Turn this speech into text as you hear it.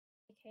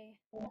Okay.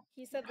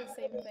 He said the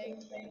same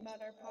thing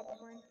about our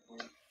popcorn.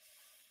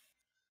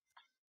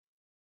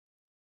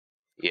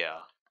 Yeah,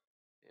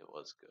 it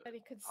was good. That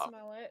he could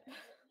smell it.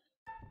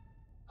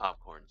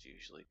 Popcorn's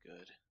usually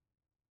good.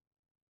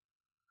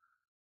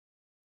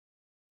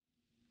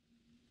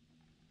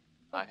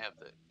 I have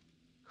the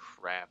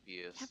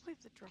crappiest Can't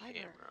believe the driver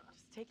camera.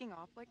 just taking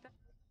off like that.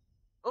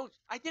 Oh,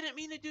 I didn't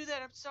mean to do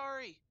that. I'm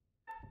sorry.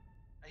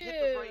 I hit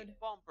the right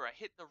bumper. I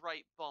hit the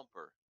right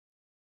bumper.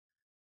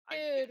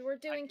 Dude, we're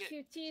doing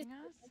QTs.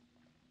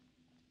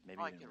 Maybe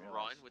I can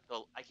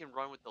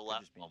run with the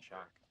left just be in bumper.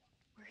 shock.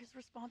 We're his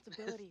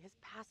responsibility, his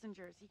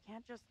passengers. He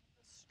can't just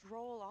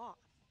stroll off.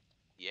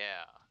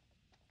 Yeah.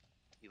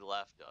 He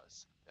left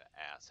us, the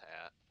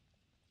asshat.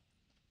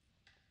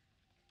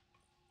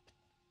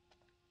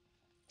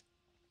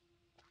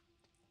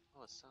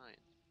 Oh, a sign.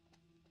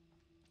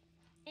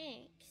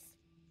 Thanks.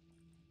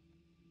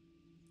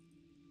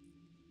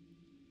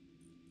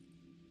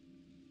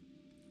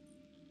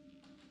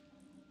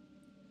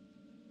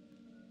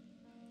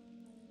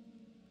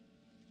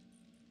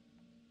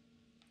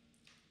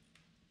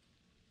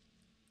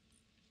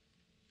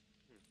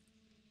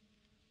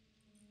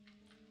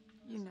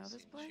 You know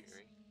this place?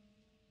 Cheery.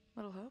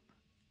 Little Hope?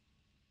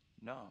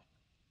 No.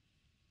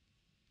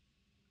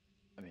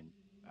 I mean,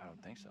 I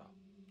don't think so.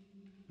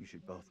 You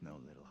should both know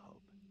Little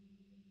Hope.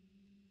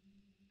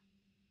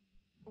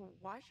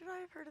 Why should I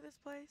have heard of this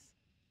place?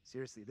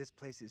 Seriously, this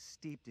place is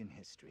steeped in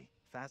history.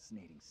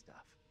 Fascinating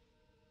stuff.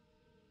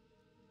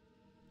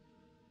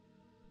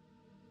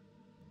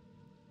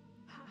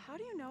 How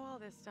do you know all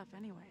this stuff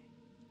anyway?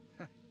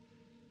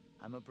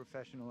 I'm a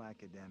professional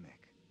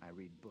academic. I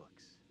read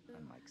books,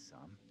 unlike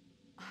some.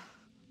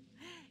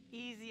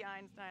 Easy,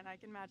 Einstein. I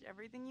can match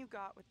everything you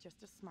got with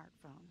just a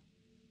smartphone.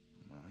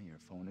 Well, your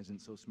phone isn't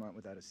so smart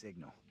without a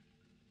signal.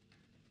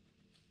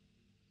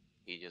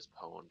 He just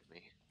pwned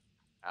me.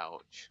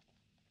 Ouch.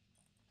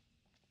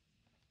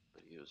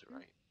 But he was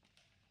right.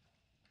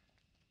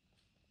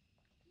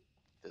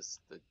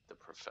 The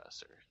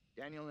professor.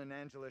 Daniel and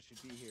Angela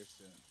should be here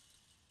soon.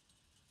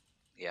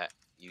 Yeah,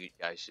 you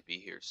guys should be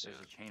here soon.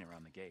 There's a chain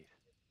around the gate.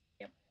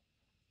 Yep.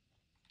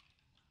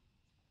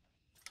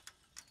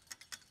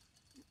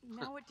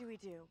 Now what do we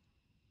do?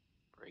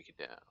 Break it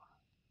down.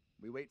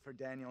 We wait for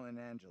Daniel and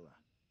Angela.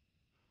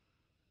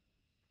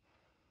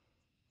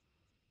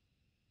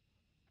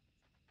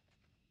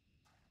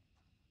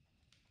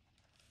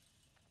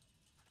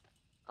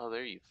 Oh,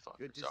 there you fuckers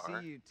Good to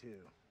are. see you two.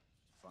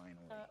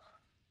 Finally.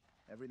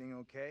 Everything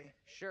okay?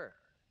 Sure.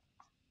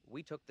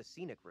 We took the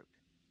scenic route.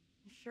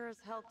 You sure as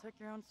hell took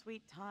your own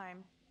sweet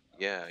time.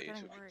 Yeah, Just you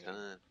getting took your worried.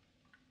 time.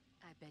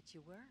 I bet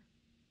you were.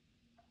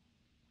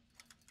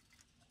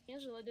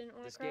 Angela didn't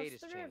want This to cross gate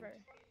is the chained. river.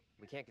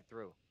 We can't get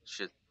through.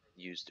 Should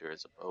used her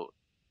as a boat.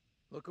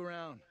 Look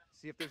around.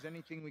 See if there's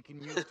anything we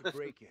can use to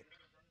break it.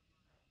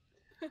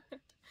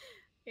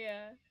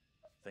 Yeah.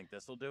 Think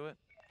this'll do it?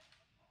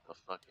 The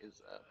fuck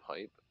is that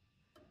pipe?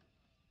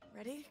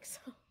 Ready? So.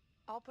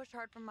 I'll push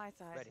hard from my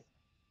side. Ready.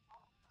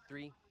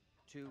 3,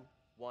 2,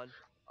 1.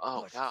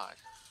 Oh push. God.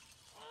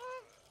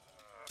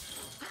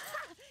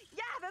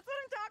 Yeah, that's what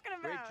I'm talking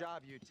about. Great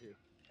job, you two.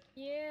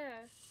 Yeah.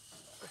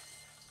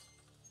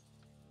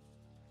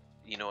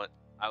 You know what?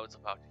 I was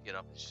about to get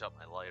up and shut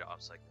my light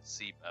off so I could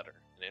see better,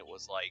 and it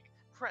was like,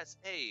 press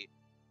A,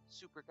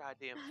 super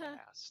goddamn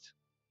fast.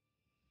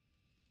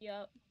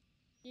 Yup.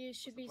 You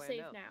should be plan safe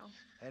now? now.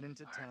 Head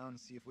into town,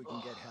 see if we can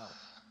get help.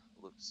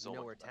 Looks so You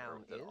know much where better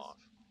town than is? off.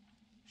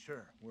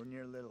 Sure, we're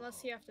near Little Unless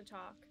Hope. you have to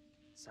talk.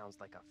 Sounds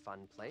like a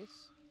fun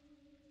place.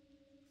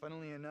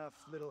 Funnily enough,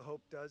 Little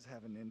Hope does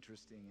have an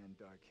interesting and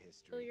dark So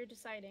history. you're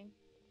deciding.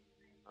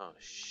 Oh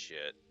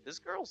shit. This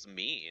girl's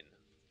mean.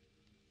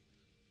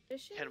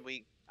 Is she?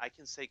 I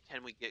can say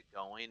can we get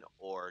going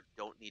or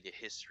don't need a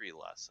history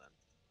lesson.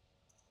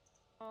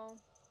 Oh,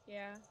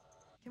 yeah.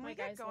 Can My we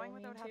get guy's going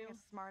lonely without having too.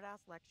 a smart-ass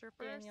lecture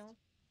first? Daniel.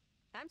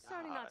 I'm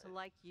starting not to God.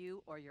 like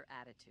you or your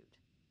attitude.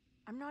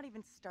 I'm not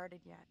even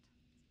started yet.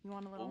 You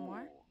want a little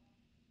more?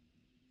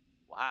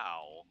 Ooh.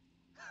 Wow.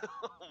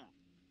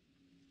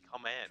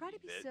 Come at Try me, to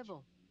be bitch.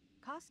 civil.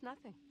 Cost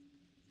nothing.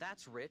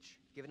 That's rich,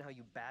 given how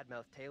you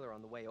badmouthed Taylor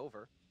on the way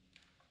over.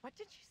 What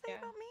did you say Yeah.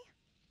 about me?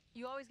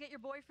 You always get your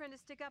boyfriend to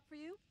stick up for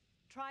you?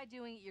 Try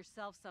doing it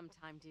yourself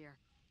sometime, dear.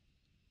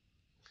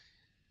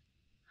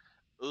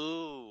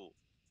 Ooh.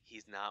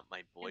 He's not my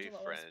Angela was-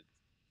 boyfriend.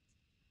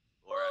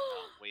 Or I'm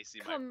not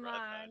wasting my Come breath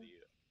on. on you.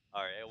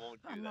 Alright, I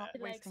won't do I'm that. not He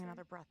likes wasting her.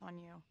 another breath on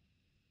you.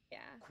 Yeah.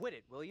 Quit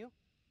it, will you?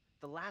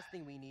 The last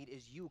thing we need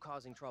is you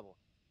causing trouble.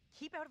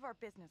 Keep out of our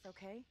business,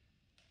 okay?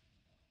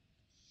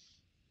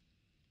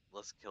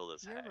 Let's kill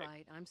this You're hag.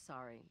 right. I'm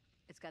sorry.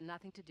 It's got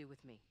nothing to do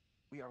with me.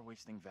 We are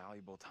wasting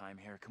valuable time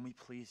here. Can we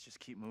please just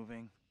keep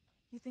moving?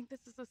 You think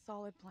this is a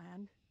solid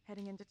plan,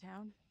 heading into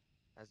town?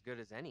 As good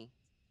as any.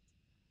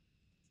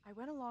 I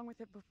went along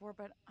with it before,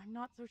 but I'm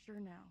not so sure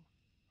now.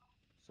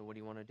 So what do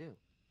you want to do?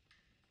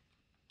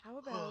 How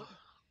about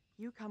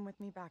you come with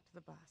me back to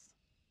the bus?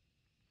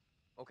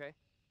 Okay.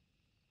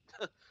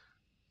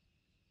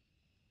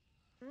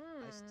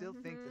 I still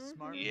think the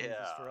smart move is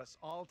Yeah. for us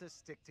all to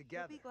stick You'll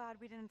together. be glad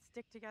we didn't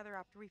stick together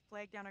after we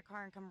flagged down a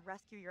car and come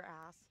rescue your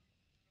ass.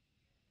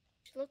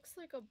 She looks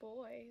like a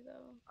boy,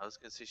 though. I was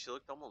gonna say she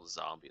looked almost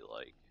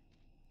zombie-like.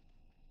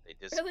 They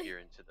disappear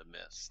into the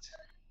mist.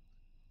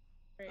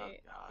 Right.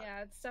 Oh god.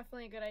 Yeah, it's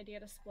definitely a good idea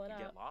to split You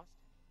up. get lost?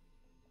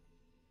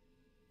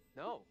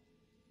 No,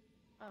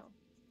 Oh.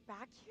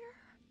 Back here?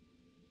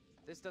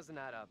 this doesn't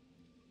add up.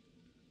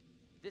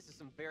 This is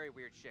some very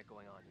weird shit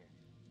going on here.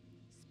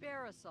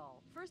 Spare us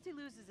all. First he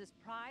loses his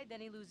pride, then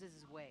he loses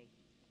his way.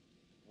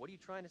 What are you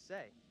trying to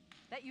say?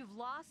 That you've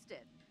lost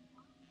it.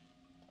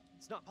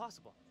 It's not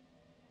possible.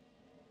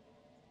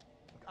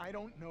 Look, I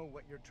don't know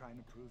what you're trying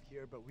to prove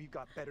here, but we've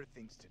got better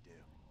things to do.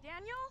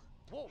 Daniel?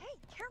 Whoa! Hey,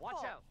 careful!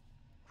 Watch out!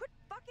 Quit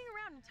fucking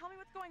around and tell me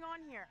what's going on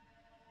here.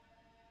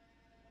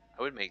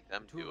 I would make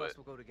them The two do of us it.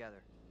 will go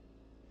together.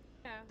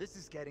 Yeah. This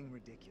is getting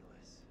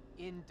ridiculous.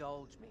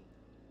 Indulge me.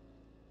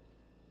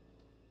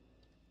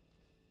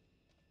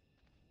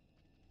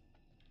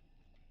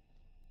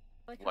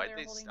 I like how Why'd they were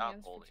they holding stop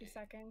hands holding? for 2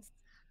 seconds.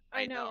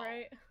 I I know, know.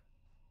 right?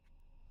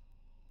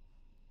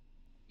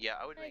 Yeah,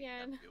 I would make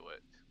them Again. do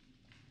it.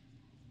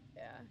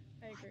 Yeah,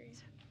 I agree.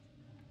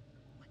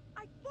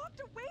 I walked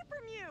away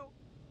from you!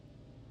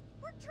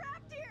 We're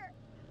trapped here!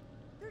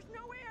 There's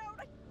no way out!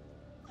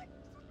 I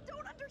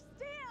don't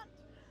understand!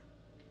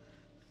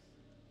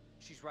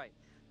 She's right.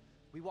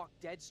 We walked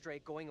dead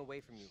straight going away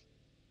from you.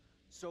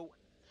 So,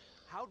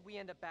 how'd we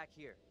end up back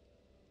here?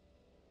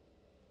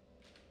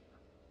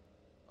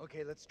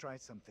 Okay, let's try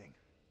something.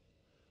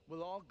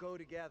 We'll all go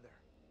together.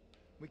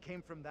 We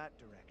came from that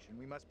direction.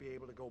 We must be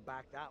able to go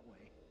back that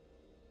way.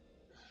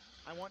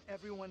 I want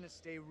everyone to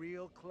stay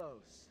real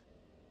close.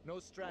 No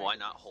stragglers. Why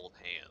not hold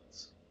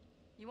hands?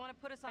 You want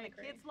to put us on I a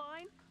agree. kid's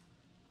line?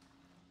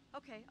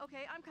 Okay,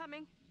 I'm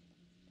coming.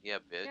 Yeah,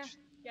 bitch.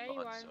 Yeah, you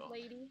Thought are, so.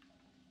 lady.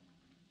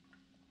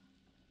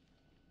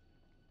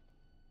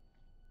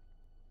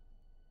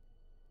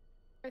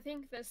 I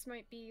think this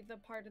might be the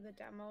part of the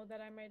demo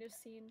that I might have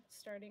seen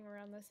starting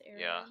around this area.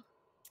 Yeah.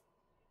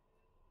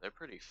 They're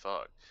pretty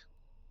fucked.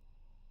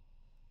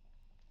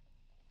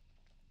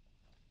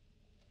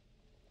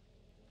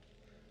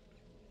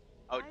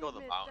 I would go the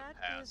mountain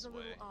That pass is a way.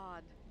 little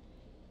odd.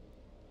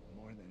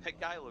 More than That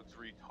guy looks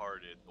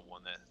retarded, the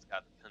one that's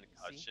got the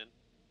concussion.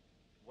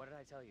 What did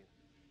I tell you?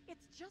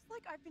 It's just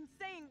like I've been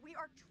saying, we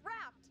are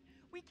trapped!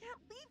 We can't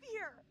leave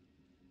here!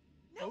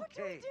 Now what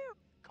do we Okay. do?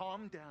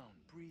 Calm down.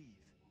 Breathe.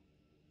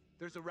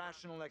 There's a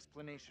rational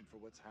explanation for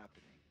what's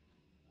happening.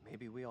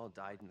 Maybe we all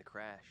died in the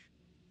crash.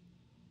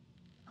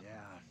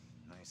 Yeah,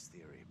 nice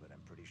theory, but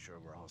I'm pretty sure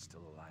we're all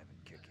still alive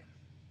and kicking.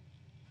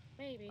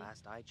 Maybe.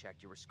 Last I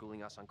checked, you were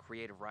schooling us on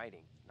creative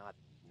writing, not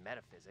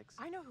metaphysics.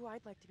 I know who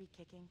I'd like to be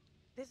kicking.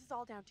 This is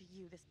all down to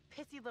you, this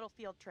pissy little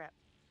field trip.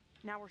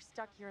 Now we're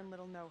stuck here in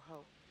Little No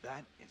Hope.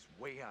 That is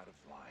way out of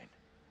line.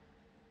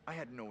 I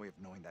had no way of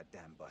knowing that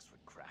damn bus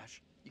would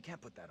crash. You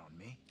can't put that on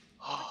me.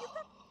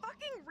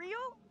 Fucking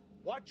real?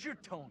 Watch your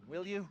tone,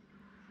 will you?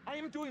 I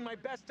am doing my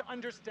best to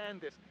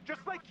understand this,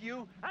 just like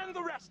you and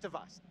the rest of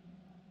us.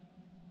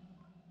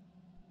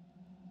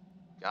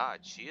 God,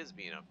 she is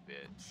being a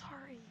bitch.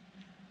 Sorry.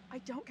 I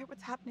don't get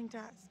what's happening to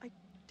us. I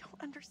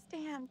don't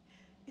understand.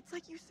 It's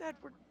like you said,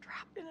 we're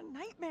trapped in a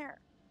nightmare.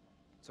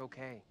 It's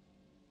okay.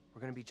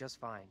 We're gonna be just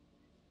fine.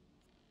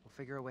 We'll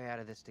figure a way out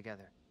of this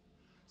together.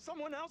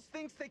 Someone else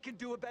thinks they can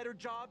do a better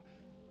job?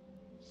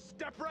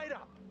 Step right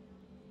up.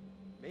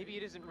 Maybe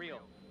it isn't real.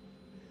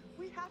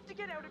 We have to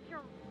get out of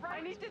here right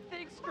I need to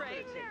think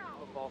straight. now.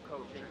 Football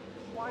coaching.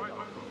 Why the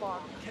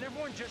fuck? Can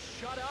everyone just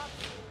shut up?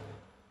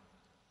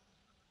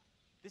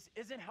 This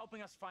isn't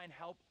helping us find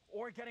help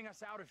or getting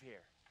us out of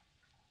here.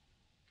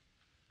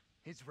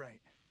 He's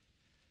right.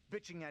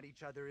 Bitching at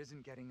each other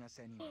isn't getting us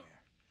anywhere.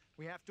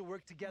 We have to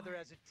work together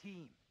as a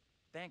team.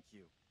 Thank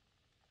you.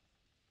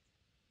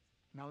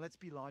 Now let's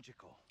be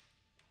logical.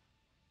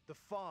 The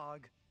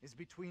fog is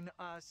between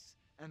us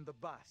and the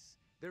bus.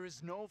 There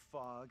is no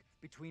fog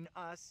between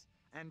us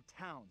and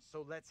town,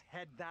 so let's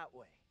head that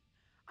way.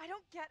 I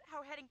don't get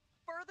how heading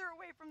further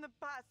away from the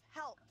bus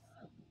helps.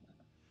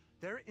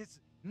 There is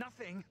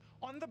nothing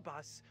on the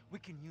bus we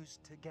can use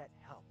to get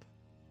help.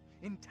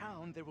 In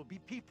town, there will be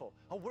people,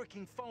 a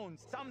working phone,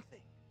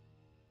 something.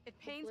 It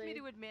pains me Hopefully.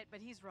 to admit, but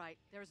he's right.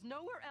 There's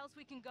nowhere else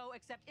we can go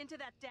except into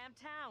that damn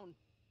town.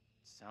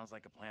 Sounds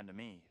like a plan to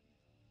me.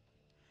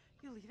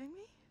 You leaving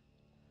me?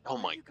 Oh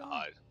Where my are you going?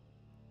 god.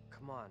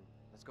 Come on,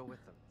 let's go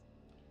with them.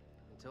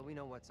 Until we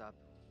know what's up,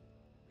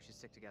 we should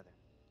stick together.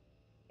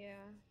 Yeah.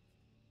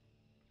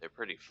 They're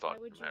pretty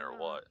fucked would no you matter not?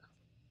 what.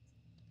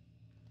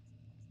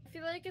 I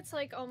feel like it's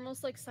like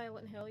almost like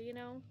Silent Hill, you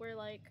know, where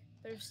like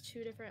there's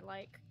two different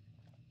like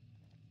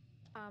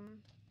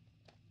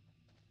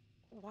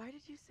Why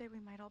did you say we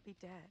might all be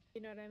dead?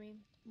 you know what I mean?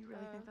 You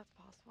really think Uh, that's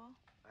possible?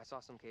 I saw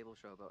some cable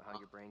show about how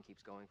your brain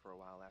keeps going for a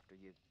while after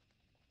you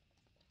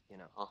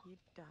know. Huh. You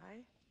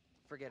die?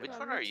 Forget Which about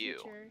one I'm are the you?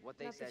 teacher, it. What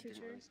they not the said didn't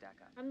teacher. really stack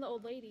up. I'm the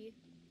old lady.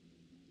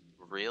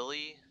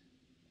 Really?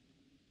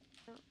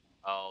 Oh.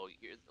 Oh,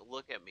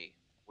 look at me.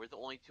 We're the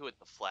only two with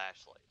the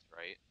flashlights,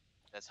 right?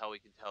 That's how we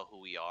can tell who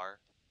we are.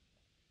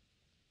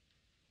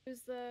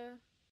 Who's the